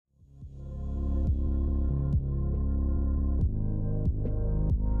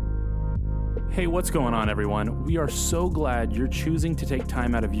Hey, what's going on, everyone? We are so glad you're choosing to take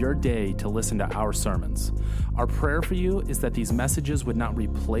time out of your day to listen to our sermons. Our prayer for you is that these messages would not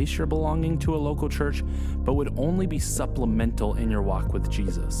replace your belonging to a local church, but would only be supplemental in your walk with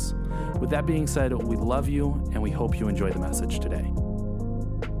Jesus. With that being said, we love you and we hope you enjoy the message today.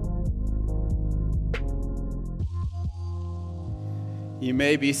 You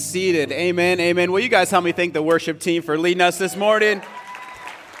may be seated. Amen, amen. Will you guys help me thank the worship team for leading us this morning?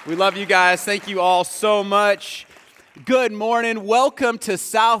 We love you guys. Thank you all so much. Good morning. Welcome to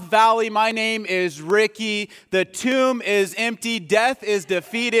South Valley. My name is Ricky. The tomb is empty. Death is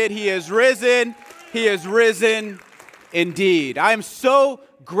defeated. He is risen. He is risen indeed. I am so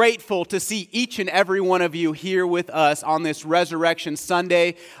grateful to see each and every one of you here with us on this Resurrection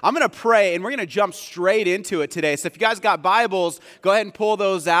Sunday. I'm going to pray, and we're going to jump straight into it today. So if you guys got Bibles, go ahead and pull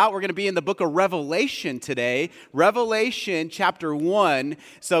those out. We're going to be in the book of Revelation today, Revelation chapter 1.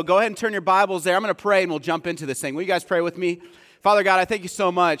 So go ahead and turn your Bibles there. I'm going to pray, and we'll jump into this thing. Will you guys pray with me? Father God, I thank you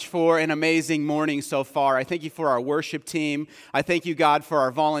so much for an amazing morning so far. I thank you for our worship team. I thank you, God, for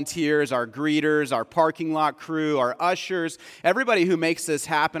our volunteers, our greeters, our parking lot crew, our ushers, everybody who makes this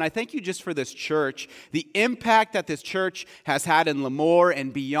happen. I thank you just for this church, the impact that this church has had in Lemoore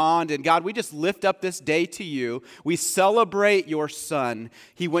and beyond. And God, we just lift up this day to you. We celebrate your Son.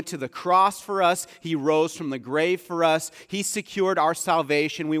 He went to the cross for us. He rose from the grave for us. He secured our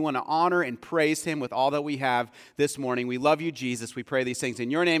salvation. We want to honor and praise him with all that we have this morning. We love you, Jesus. We pray these things in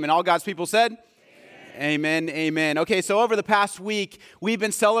your name. And all God's people said, amen, amen. Okay, so over the past week, we've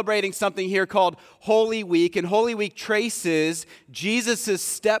been celebrating something here called Holy Week. And Holy Week traces Jesus'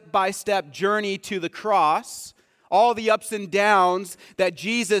 step-by-step journey to the cross, all the ups and downs that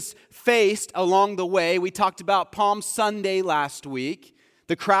Jesus faced along the way. We talked about Palm Sunday last week.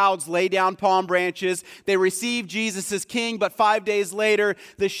 The crowds lay down palm branches. They receive Jesus as king, but 5 days later,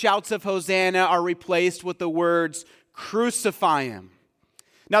 the shouts of Hosanna are replaced with the words, crucify him.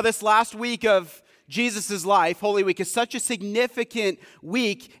 Now, this last week of Jesus' life, Holy Week, is such a significant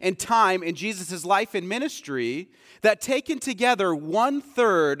week and time in Jesus' life and ministry that taken together,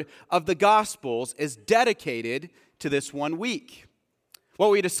 1/3 of the Gospels is dedicated to this 1 week.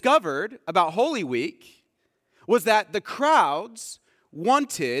 What we discovered about Holy Week was that the crowds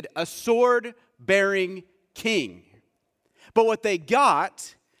wanted a sword-bearing king. But what they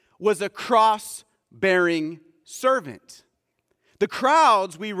got was a cross-bearing servant. The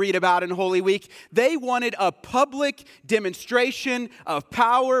crowds we read about in Holy Week, they wanted a public demonstration of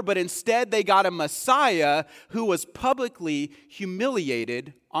power, but instead they got a Messiah who was publicly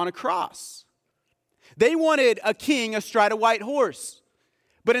humiliated on a cross. They wanted a king astride a white horse,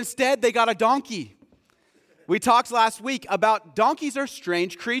 but instead they got a donkey. We talked last week about donkeys are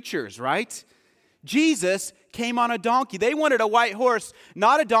strange creatures, right? Jesus came on a donkey. They wanted a white horse,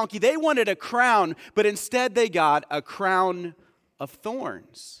 not a donkey. They wanted a crown, but instead they got a crown of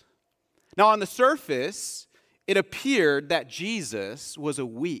thorns. Now, on the surface, it appeared that Jesus was a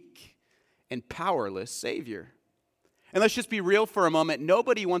weak and powerless Savior. And let's just be real for a moment.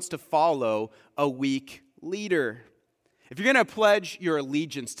 Nobody wants to follow a weak leader. If you're going to pledge your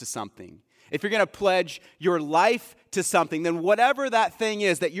allegiance to something, if you're going to pledge your life to something, then whatever that thing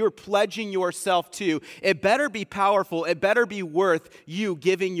is that you're pledging yourself to, it better be powerful. It better be worth you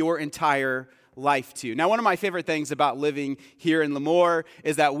giving your entire life to. Now, one of my favorite things about living here in Lemoore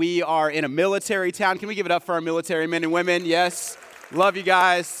is that we are in a military town. Can we give it up for our military men and women? Yes. Love you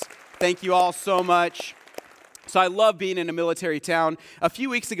guys. Thank you all so much. So I love being in a military town. A few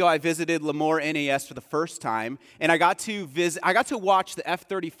weeks ago, I visited Lemoore NAS for the first time, and I got to watch the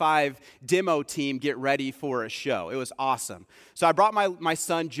F-35 demo team get ready for a show. It was awesome. So I brought my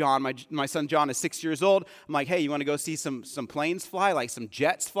son John. My son John is 6 years old. I'm like, hey, you want to go see some planes fly, like some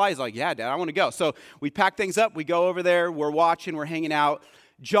jets fly? He's like, yeah, Dad, I want to go. So we pack things up. We go over there. We're watching. We're hanging out.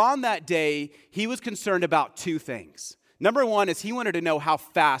 John that day, he was concerned about two things. Number one is he wanted to know how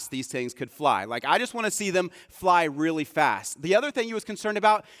fast these things could fly. Like, I just want to see them fly really fast. The other thing he was concerned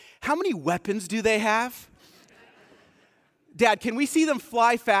about, how many weapons do they have? Dad, can we see them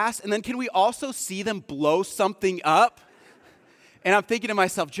fly fast? And then can we also see them blow something up? And I'm thinking to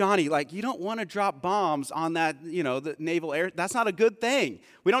myself, Johnny, like, you don't want to drop bombs on that, the naval air. That's not a good thing.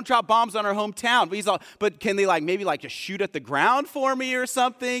 We don't drop bombs on our hometown. But can they maybe just shoot at the ground for me or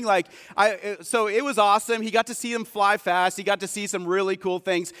something? So it was awesome. He got to see them fly fast. He got to see some really cool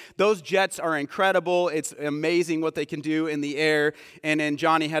things. Those jets are incredible. It's amazing what they can do in the air. And then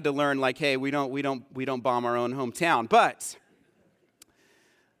Johnny had to learn, hey, we don't bomb our own hometown. But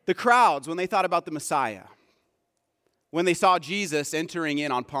the crowds, when they thought about the Messiah, when they saw Jesus entering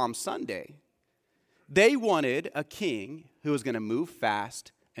in on Palm Sunday, they wanted a king who was going to move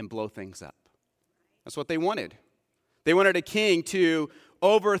fast and blow things up. That's what they wanted. They wanted a king to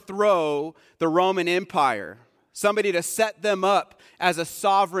overthrow the Roman Empire, somebody to set them up as a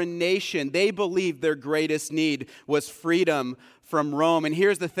sovereign nation. They believed their greatest need was freedom from Rome. And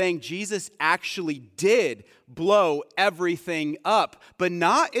here's the thing, Jesus actually did blow everything up, but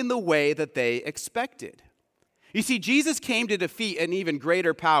not in the way that they expected. You see, Jesus came to defeat an even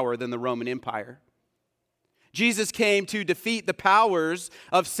greater power than the Roman Empire. Jesus came to defeat the powers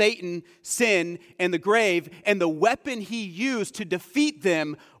of Satan, sin, and the grave, and the weapon he used to defeat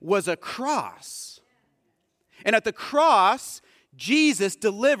them was a cross. And at the cross, Jesus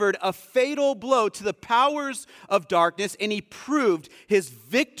delivered a fatal blow to the powers of darkness, and he proved his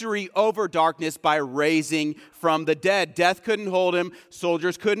victory over darkness by raising from the dead. Death couldn't hold him,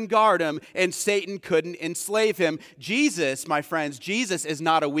 soldiers couldn't guard him, and Satan couldn't enslave him. Jesus, my friends, Jesus is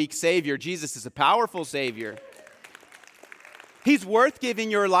not a weak Savior. Jesus is a powerful Savior. He's worth giving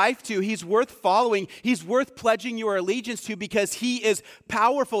your life to. He's worth following. He's worth pledging your allegiance to because he is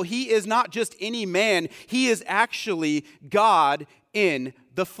powerful. He is not just any man. He is actually God in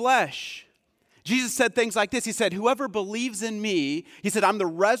the flesh. Jesus said things like this. He said, whoever believes in me, he said, I'm the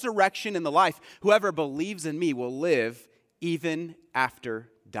resurrection and the life. Whoever believes in me will live even after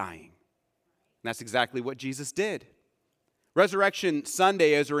dying. And that's exactly what Jesus did. Resurrection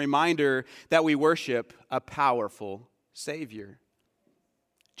Sunday is a reminder that we worship a powerful Savior.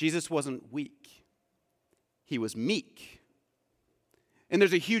 Jesus wasn't weak. He was meek. And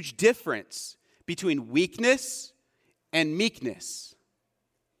there's a huge difference between weakness and meekness.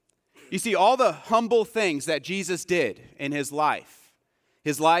 You see, all the humble things that Jesus did in his life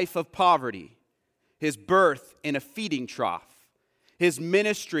of poverty, his birth in a feeding trough, his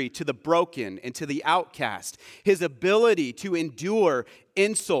ministry to the broken and to the outcast, his ability to endure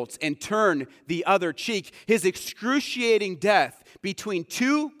insults and turn the other cheek, his excruciating death between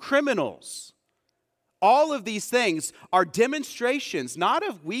two criminals. All of these things are demonstrations not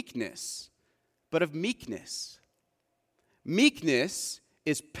of weakness, but of meekness. Meekness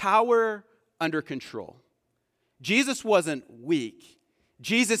is power under control. Jesus wasn't weak.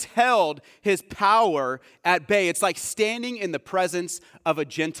 Jesus held his power at bay. It's like standing in the presence of a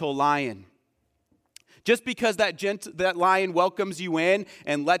gentle lion. Just because that lion welcomes you in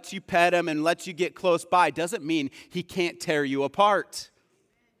and lets you pet him and lets you get close by doesn't mean he can't tear you apart.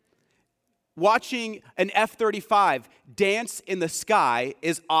 Watching an F-35 dance in the sky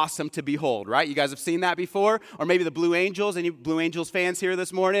is awesome to behold, right? You guys have seen that before? Or maybe the Blue Angels. Any Blue Angels fans here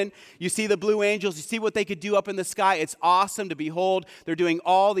this morning? You see the Blue Angels. You see what they could do up in the sky. It's awesome to behold. They're doing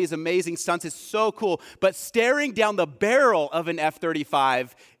all these amazing stunts. It's so cool. But staring down the barrel of an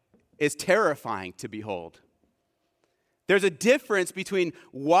F-35 is terrifying to behold. There's a difference between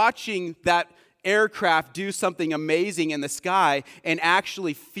watching that aircraft do something amazing in the sky and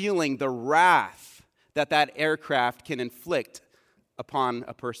actually feeling the wrath that aircraft can inflict upon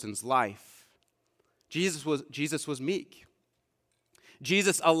a person's life. Jesus was meek.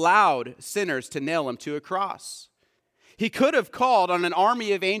 Jesus allowed sinners to nail him to a cross. He could have called on an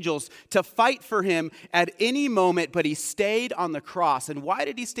army of angels to fight for him at any moment, but he stayed on the cross. And why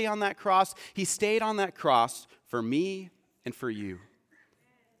did he stay on that cross? He stayed on that cross for me and for you.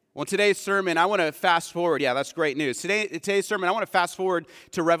 Well, today's sermon, I want to fast forward. Yeah, that's great news. Today's sermon, I want to fast forward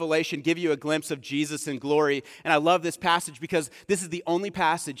to Revelation, give you a glimpse of Jesus in glory. And I love this passage because this is the only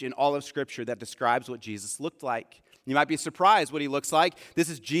passage in all of Scripture that describes what Jesus looked like. You might be surprised what he looks like. This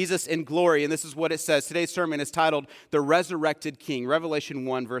is Jesus in glory, and this is what it says. Today's sermon is titled, The Resurrected King, Revelation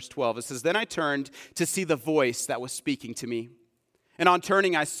 1, verse 12. It says, Then I turned to see the voice that was speaking to me. And on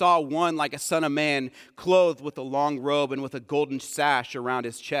turning, I saw one like a son of man, clothed with a long robe and with a golden sash around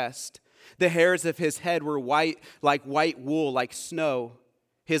his chest. The hairs of his head were white, like white wool, like snow.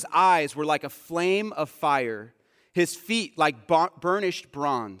 His eyes were like a flame of fire. His feet like burnished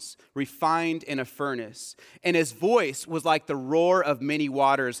bronze, refined in a furnace. And his voice was like the roar of many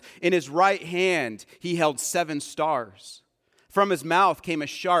waters. In his right hand, he held 7 stars. From his mouth came a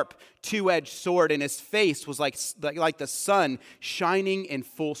sharp, two-edged sword, and his face was like the sun shining in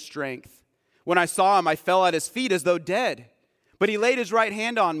full strength. When I saw him, I fell at his feet as though dead. But he laid his right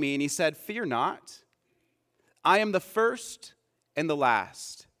hand on me, and he said, Fear not. I am the first and the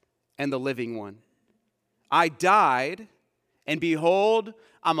last and the living one. I died, and behold,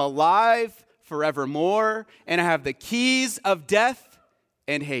 I'm alive forevermore, and I have the keys of death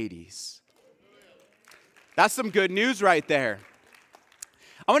and Hades. That's some good news right there.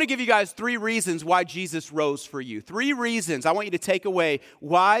 I want to give you guys 3 reasons why Jesus rose for you. 3 reasons I want you to take away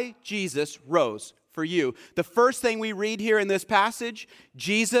why Jesus rose for you. The first thing we read here in this passage,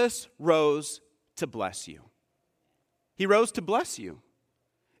 Jesus rose to bless you. He rose to bless you.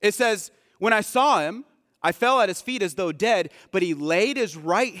 It says, When I saw him, I fell at his feet as though dead, but he laid his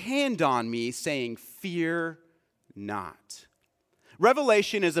right hand on me, saying, fear not.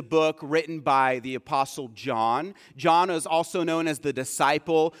 Revelation is a book written by the Apostle John. John is also known as the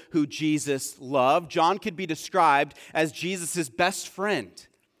disciple who Jesus loved. John could be described as Jesus' best friend.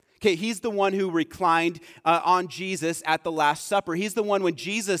 Okay, he's the one who reclined on Jesus at the Last Supper. He's the one when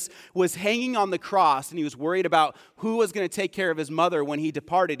Jesus was hanging on the cross and he was worried about who was going to take care of his mother when he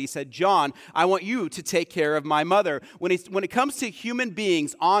departed. He said, John, I want you to take care of my mother. When it comes to human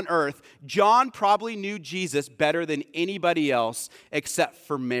beings on earth, John probably knew Jesus better than anybody else except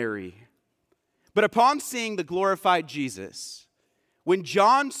for Mary. But upon seeing the glorified Jesus, when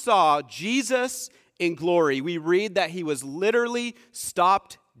John saw Jesus in glory, we read that he was literally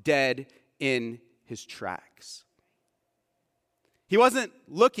stopped dead in his tracks. He wasn't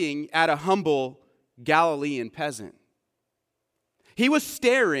looking at a humble Galilean peasant. He was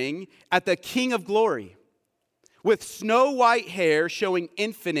staring at the King of Glory with snow white hair showing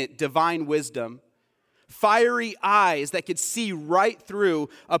infinite divine wisdom, fiery eyes that could see right through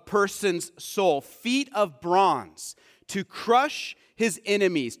a person's soul, feet of bronze to crush his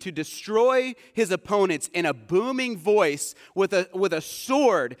enemies, to destroy his opponents, and a booming voice with a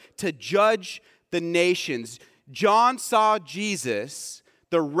sword to judge the nations. John saw Jesus,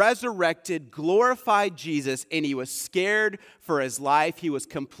 the resurrected, glorified Jesus, and he was scared for his life. He was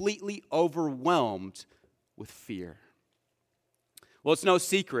completely overwhelmed with fear. Well, it's no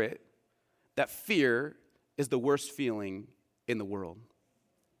secret that fear is the worst feeling in the world.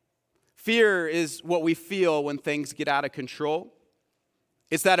 Fear is what we feel when things get out of control.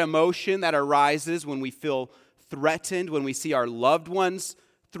 It's that emotion that arises when we feel threatened, when we see our loved ones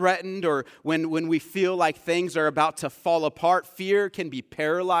threatened, or when we feel like things are about to fall apart. Fear can be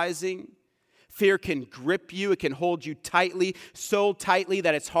paralyzing. Fear can grip you. It can hold you tightly, so tightly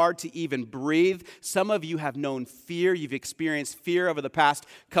that it's hard to even breathe. Some of you have known fear. You've experienced fear over the past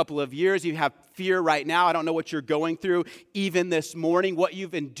couple of years. You have fear right now. I don't know what you're going through even this morning, what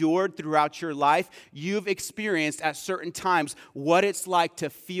you've endured throughout your life. You've experienced at certain times what it's like to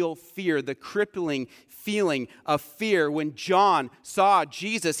feel fear, the crippling feeling of fear. When John saw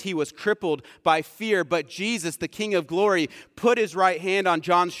Jesus, he was crippled by fear, but Jesus, the King of Glory, put his right hand on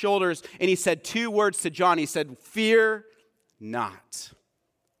John's shoulders and he said two words to John. He said, fear not.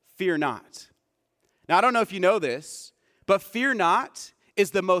 Fear not. Now, I don't know if you know this, but fear not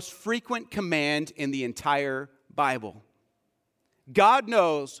is the most frequent command in the entire Bible. God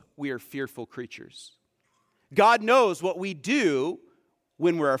knows we are fearful creatures. God knows what we do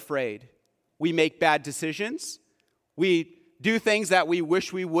when we're afraid. We make bad decisions. We do things that we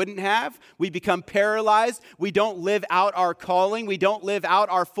wish we wouldn't have. We become paralyzed. We don't live out our calling. We don't live out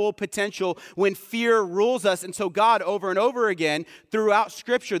our full potential when fear rules us. And so God, over and over again, throughout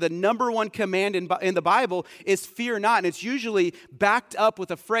Scripture, the number one command in the Bible is fear not. And it's usually backed up with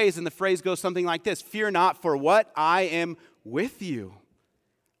a phrase, and the phrase goes something like this: fear not, for what? I am with you.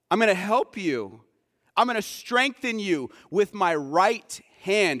 I'm going to help you. I'm going to strengthen you with my right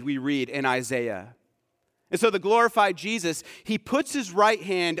hand, we read in Isaiah. And so the glorified Jesus, he puts his right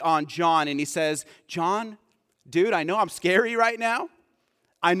hand on John and he says, John, dude, I know I'm scary right now.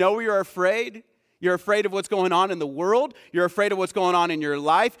 I know you're afraid. You're afraid of what's going on in the world. You're afraid of what's going on in your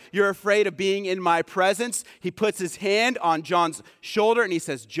life. You're afraid of being in my presence. He puts his hand on John's shoulder and he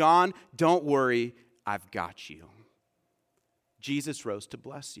says, John, don't worry, I've got you. Jesus rose to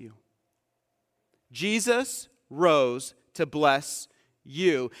bless you. Jesus rose to bless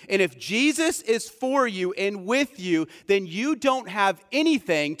you. And if Jesus is for you and with you, then you don't have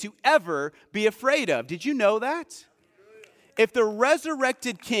anything to ever be afraid of. Did you know that? If the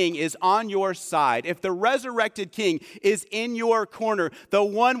resurrected King is on your side, if the resurrected King is in your corner, the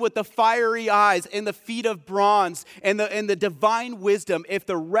one with the fiery eyes and the feet of bronze and the divine wisdom, if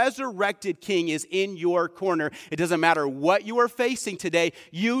the resurrected King is in your corner, it doesn't matter what you are facing today,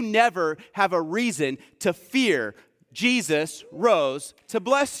 you never have a reason to fear. Jesus rose to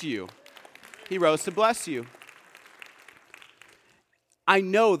bless you. He rose to bless you. I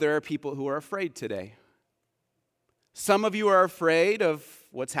know there are people who are afraid today. Some of you are afraid of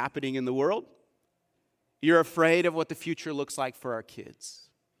what's happening in the world. You're afraid of what the future looks like for our kids.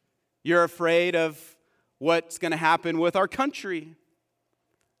 You're afraid of what's going to happen with our country.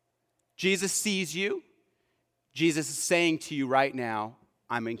 Jesus sees you. Jesus is saying to you right now,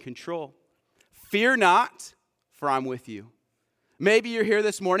 I'm in control. Fear not, for I'm with you. Maybe you're here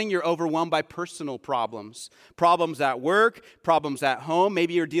this morning, you're overwhelmed by personal problems. Problems at work, problems at home.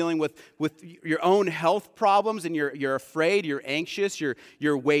 Maybe you're dealing with your own health problems and you're afraid, you're anxious,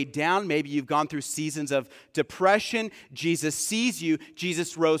 you're weighed down. Maybe you've gone through seasons of depression. Jesus sees you.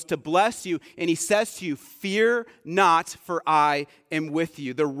 Jesus rose to bless you. And he says to you, fear not, for I am with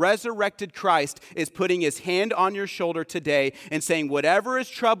you. The resurrected Christ is putting his hand on your shoulder today and saying, whatever is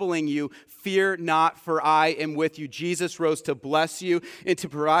troubling you, fear not, for I am with you. Jesus rose to bless you and to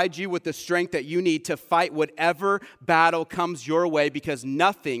provide you with the strength that you need to fight whatever battle comes your way, because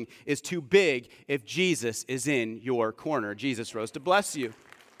nothing is too big if Jesus is in your corner. Jesus rose to bless you.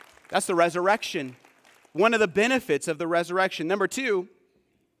 That's the resurrection. One of the benefits of the resurrection. Number 2,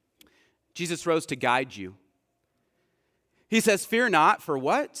 Jesus rose to guide you. He says, fear not, for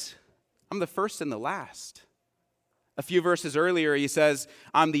what? I'm the first and the last. A few verses earlier, he says,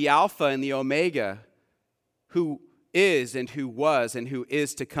 I'm the Alpha and the Omega, who is and who was and who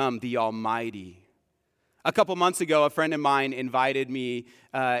is to come, the Almighty. A couple months ago, a friend of mine invited me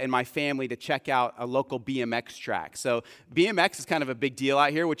and my family to check out a local BMX track. So BMX is kind of a big deal out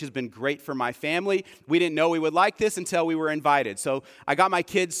here, which has been great for my family. We didn't know we would like this until we were invited. So I got my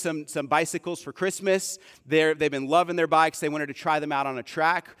kids some bicycles for Christmas. They've been loving their bikes. They wanted to try them out on a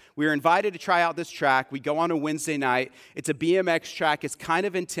track. We were invited to try out this track. We go on a Wednesday night. It's a BMX track. It's kind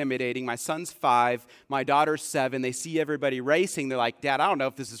of intimidating. My son's 5. My daughter's 7. They see everybody racing. They're like, Dad, I don't know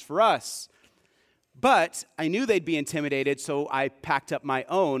if this is for us. But I knew they'd be intimidated, so I packed up my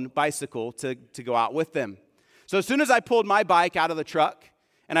own bicycle to go out with them. So as soon as I pulled my bike out of the truck,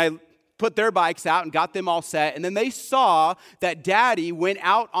 and I put their bikes out and got them all set, and then they saw that Daddy went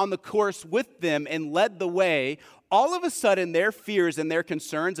out on the course with them and led the way, all of a sudden their fears and their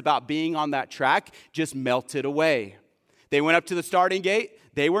concerns about being on that track just melted away. They went up to the starting gate.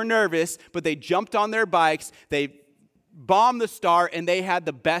 They were nervous, but they jumped on their bikes. They bombed the start, and they had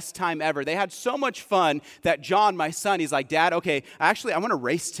the best time ever. They had so much fun that John, my son, he's like, Dad, okay, actually, I want to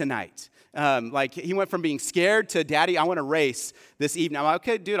race tonight. He went from being scared to, Daddy, I want to race this evening. I'm like,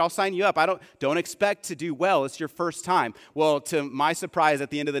 okay, dude, I'll sign you up. I don't expect to do well. It's your first time. Well, to my surprise,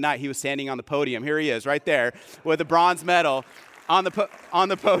 at the end of the night, he was standing on the podium. Here he is, right there, with a bronze medal on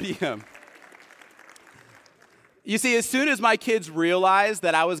the podium. You see, as soon as my kids realized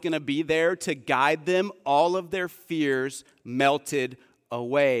that I was going to be there to guide them, all of their fears melted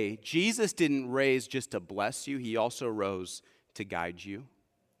away. Jesus didn't raise just to bless you. He also rose to guide you.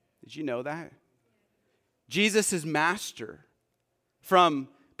 Did you know that? Jesus is master from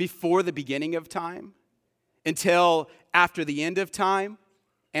before the beginning of time until after the end of time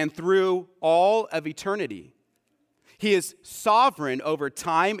and through all of eternity. He is sovereign over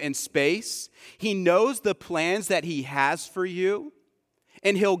time and space. He knows the plans that he has for you,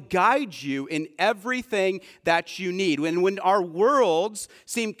 and he'll guide you in everything that you need. When our worlds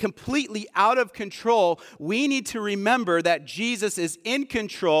seem completely out of control, we need to remember that Jesus is in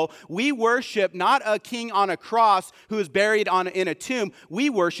control. We worship not a king on a cross who is buried in a tomb.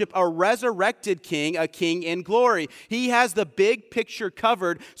 We worship a resurrected king, a king in glory. He has the big picture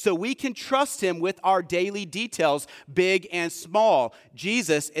covered, so we can trust him with our daily details, big and small.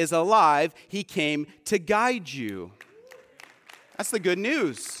 Jesus is alive. He came to guide you. That's the good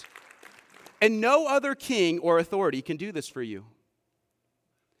news. And no other king or authority can do this for you.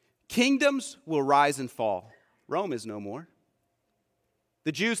 Kingdoms will rise and fall. Rome is no more.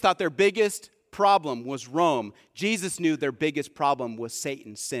 The Jews thought their biggest problem was Rome. Jesus knew their biggest problem was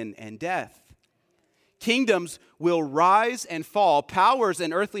Satan, sin, and death. Kingdoms will rise and fall. Powers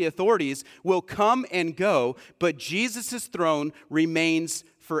and earthly authorities will come and go, but Jesus' throne remains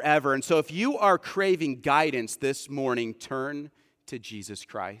forever. And so if you are craving guidance this morning, turn to Jesus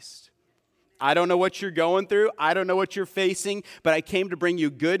Christ. I don't know what you're going through. I don't know what you're facing, but I came to bring you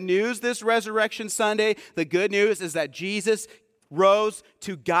good news this Resurrection Sunday. The good news is that Jesus rose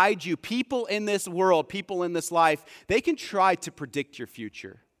to guide you. People in this world, people in this life, they can try to predict your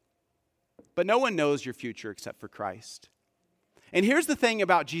future, but no one knows your future except for Christ. And here's the thing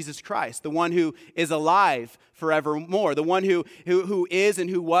about Jesus Christ, the one who is alive forevermore, the one who is and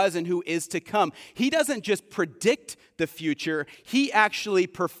who was and who is to come. He doesn't just predict the future, he actually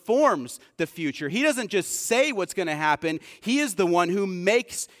performs the future. He doesn't just say what's going to happen, he is the one who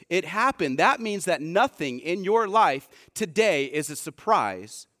makes it happen. That means that nothing in your life today is a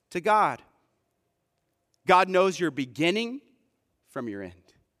surprise to God. God knows your beginning from your end.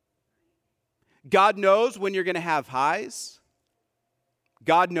 God knows when you're going to have highs.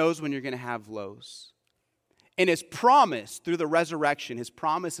 God knows when you're going to have lows. And his promise through the resurrection, his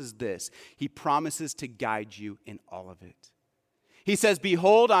promise is this. He promises to guide you in all of it. He says,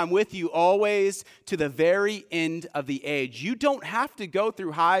 behold, I'm with you always to the very end of the age. You don't have to go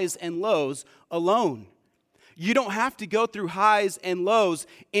through highs and lows alone. You don't have to go through highs and lows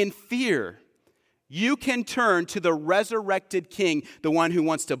in fear. You can turn to the resurrected King, the one who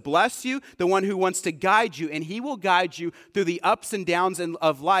wants to bless you, the one who wants to guide you, and he will guide you through the ups and downs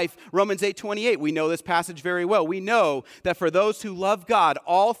of life. Romans 8:28, we know this passage very well. We know that for those who love God,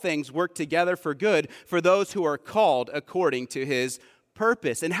 all things work together for good, for those who are called according to his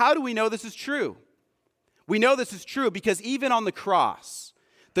purpose. And how do we know this is true? We know this is true because even on the cross,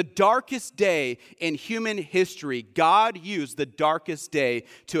 the darkest day in human history, God used the darkest day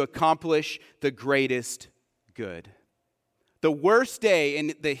to accomplish the greatest good. The worst day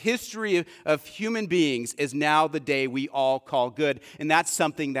in the history of human beings is now the day we all call good, and that's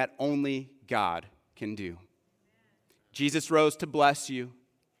something that only God can do. Jesus rose to bless you.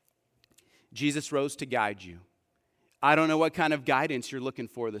 Jesus rose to guide you. I don't know what kind of guidance you're looking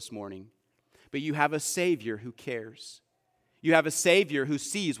for this morning, but you have a Savior who cares. You have a Savior who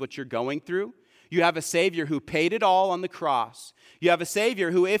sees what you're going through. You have a Savior who paid it all on the cross. You have a Savior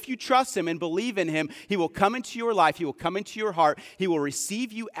who, if you trust him and believe in him, he will come into your life. He will come into your heart. He will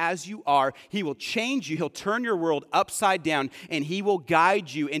receive you as you are. He will change you. He'll turn your world upside down, and he will guide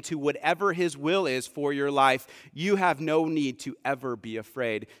you into whatever his will is for your life. You have no need to ever be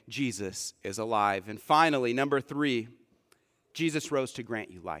afraid. Jesus is alive. And finally, number 3, Jesus rose to grant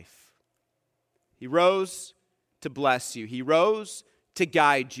you life. He rose to bless you. He rose to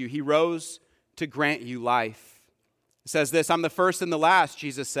guide you. He rose to grant you life. It says this, I'm the first and the last,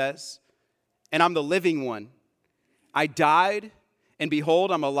 Jesus says, and I'm the living one. I died, and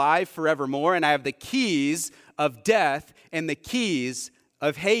behold, I'm alive forevermore, and I have the keys of death and the keys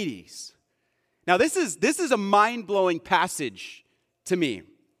of Hades. Now, this is a mind-blowing passage to me.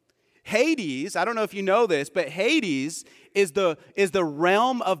 Hades, I don't know if you know this, but Hades is the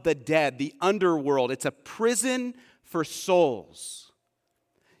realm of the dead, the underworld. It's a prison for souls.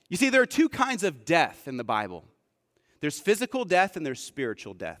 You see, there are 2 kinds of death in the Bible. There's physical death and there's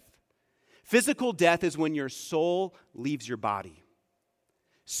spiritual death. Physical death is when your soul leaves your body.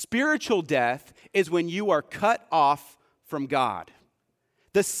 Spiritual death is when you are cut off from God.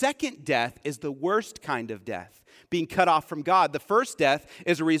 The second death is the worst kind of death, being cut off from God. The first death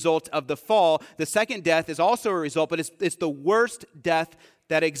is a result of the fall. The second death is also a result, but it's the worst death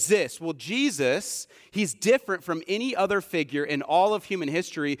that exists. Well, Jesus, he's different from any other figure in all of human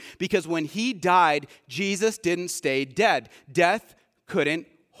history because when he died, Jesus didn't stay dead. Death couldn't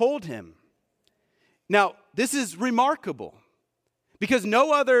hold him. Now, this is remarkable. Because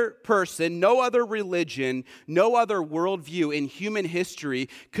no other person, no other religion, no other worldview in human history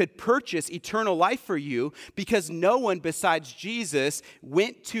could purchase eternal life for you because no one besides Jesus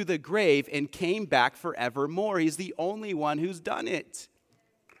went to the grave and came back forevermore. He's the only one who's done it.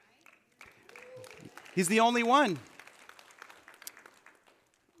 He's the only one.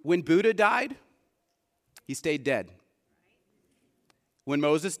 When Buddha died, he stayed dead. When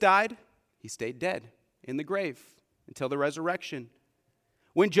Moses died, he stayed dead in the grave until the resurrection.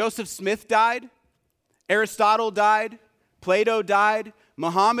 When Joseph Smith died, Aristotle died, Plato died,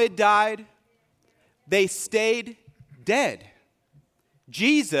 Muhammad died, they stayed dead.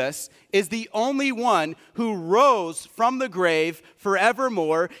 Jesus is the only one who rose from the grave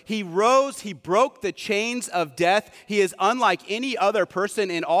forevermore. He rose, he broke the chains of death. He is unlike any other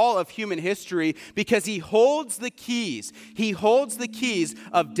person in all of human history because he holds the keys. He holds the keys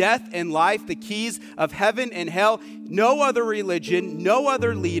of death and life, the keys of heaven and hell. No other religion, no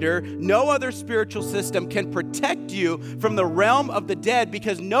other leader, no other spiritual system can protect you from the realm of the dead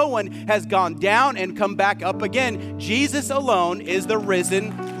because no one has gone down and come back up again. Jesus alone is the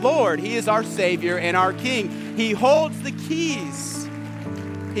risen Lord. He is our Savior and our King. He holds the keys.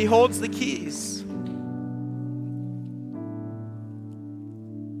 He holds the keys.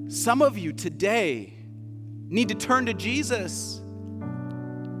 Some of you today need to turn to Jesus.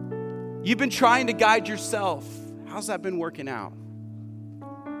 You've been trying to guide yourself. How's that been working out?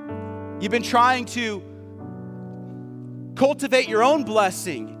 You've been trying to cultivate your own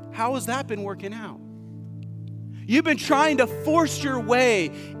blessing. How has that been working out? You've been trying to force your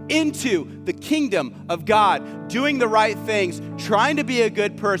way into the kingdom of God, doing the right things, trying to be a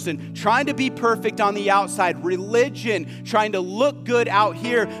good person, trying to be perfect on the outside, religion, trying to look good out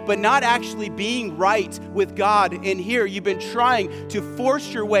here, but not actually being right with God in here. You've been trying to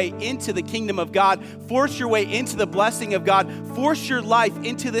force your way into the kingdom of God, force your way into the blessing of God, force your life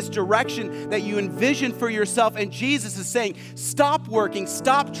into this direction that you envision for yourself. And Jesus is saying, stop working,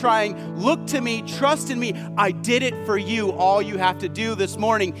 stop trying, look to me, trust in me. I did it for you. All you have to do this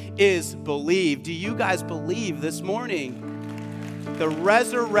morning is believe. Do you guys believe this morning? the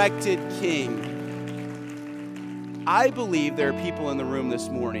resurrected King. I believe there are people in the room this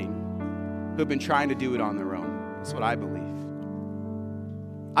morning who have been trying to do it on their own. That's what I believe.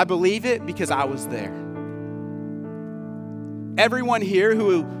 I believe it because I was there. Everyone here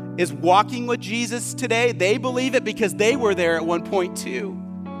who is walking with Jesus today, they believe it because they were there at one point too,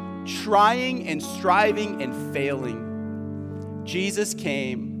 trying and striving and failing. Jesus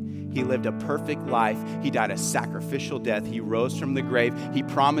came. He lived a perfect life. He died a sacrificial death. He rose from the grave. He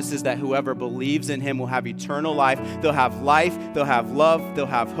promises that whoever believes in him will have eternal life. They'll have life. They'll have love. They'll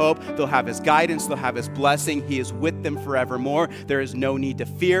have hope. They'll have his guidance. They'll have his blessing. He is with them forevermore. There is no need to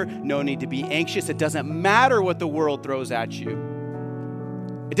fear, no need to be anxious. It doesn't matter what the world throws at you.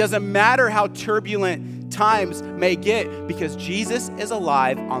 It doesn't matter how turbulent times may get, because Jesus is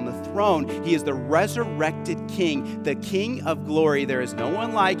alive on the throne. He is the resurrected King, the King of glory. There is no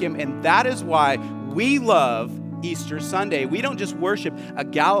one like him, and that is why we love Easter Sunday. We don't just worship a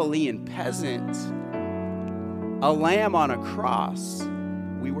Galilean peasant, a lamb on a cross.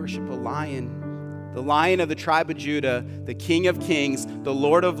 We worship a lion, the Lion of the tribe of Judah, the King of kings, the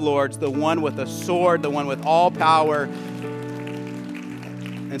Lord of lords, the one with a sword, the one with all power.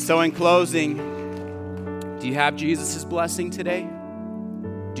 And so in closing, do you have Jesus' blessing today?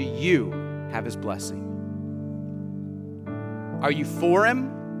 Do you have his blessing? Are you for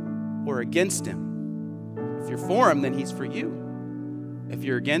him or against him? If you're for him, then he's for you. If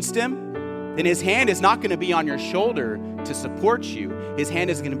you're against him, then his hand is not going to be on your shoulder to support you. His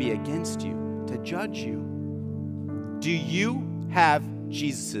hand is going to be against you, to judge you. Do you have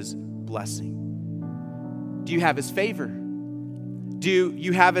Jesus' blessing? Do you have his favor? Do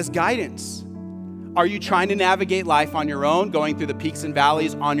you have his guidance? Are you trying to navigate life on your own, going through the peaks and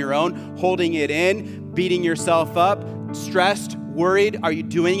valleys on your own, holding it in, beating yourself up, stressed, worried? Are you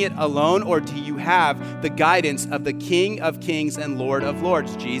doing it alone, or do you have the guidance of the King of Kings and Lord of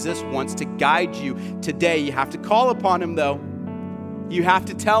Lords? Jesus wants to guide you today. You have to call upon him, though. You have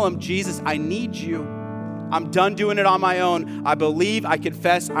to tell him, Jesus, I need you. I'm done doing it on my own. I believe, I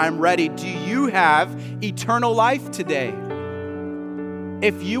confess, I'm ready. Do you have eternal life today?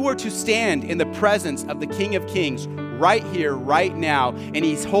 If you were to stand in the presence of the King of Kings right here, right now, and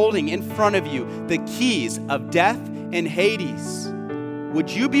he's holding in front of you the keys of death and Hades, would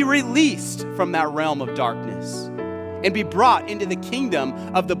you be released from that realm of darkness and be brought into the kingdom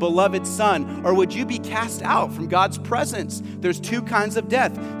of the beloved Son? Or would you be cast out from God's presence? There's two kinds of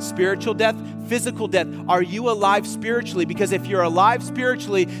death: spiritual death, physical death. Are you alive spiritually? Because if you're alive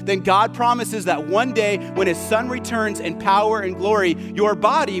spiritually, then God promises that one day when his Son returns in power and glory, your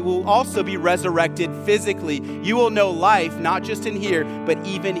body will also be resurrected physically. You will know life, not just in here, but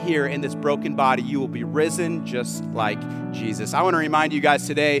even here in this broken body. You will be risen just like Jesus. I want to remind you guys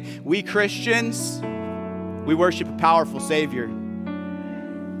today, we Christians, we worship a powerful Savior,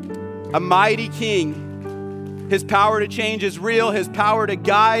 a mighty King. His power to change is real. His power to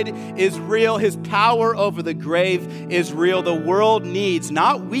guide is real. His power over the grave is real. The world needs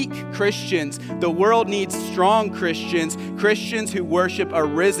not weak Christians. The world needs strong Christians, Christians who worship a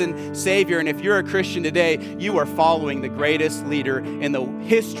risen Savior. And if you're a Christian today, you are following the greatest leader in the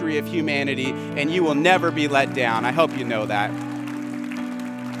history of humanity, and you will never be let down. I hope you know that.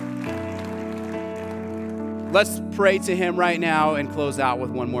 Let's pray to him right now and close out with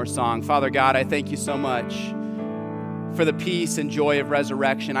one more song. Father God, I thank you so much for the peace and joy of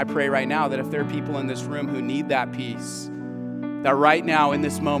resurrection. I pray right now that if there are people in this room who need that peace, that right now in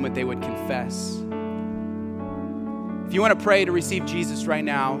this moment they would confess. If you want to pray to receive Jesus right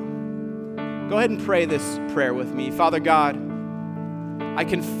now, go ahead and pray this prayer with me. Father God, I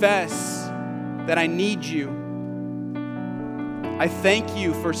confess that I need you. I thank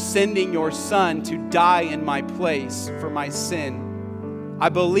you for sending your Son to die in my place for my sin. I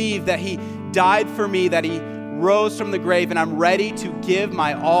believe that he died for me, that he rose from the grave, and I'm ready to give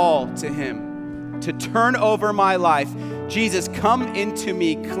my all to him, to turn over my life. Jesus, come into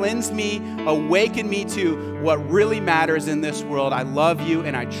me, cleanse me, awaken me to what really matters in this world. I love you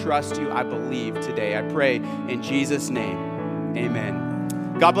and I trust you. I believe today. I pray in Jesus' name.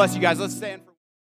 Amen. God bless you guys. Let's stand for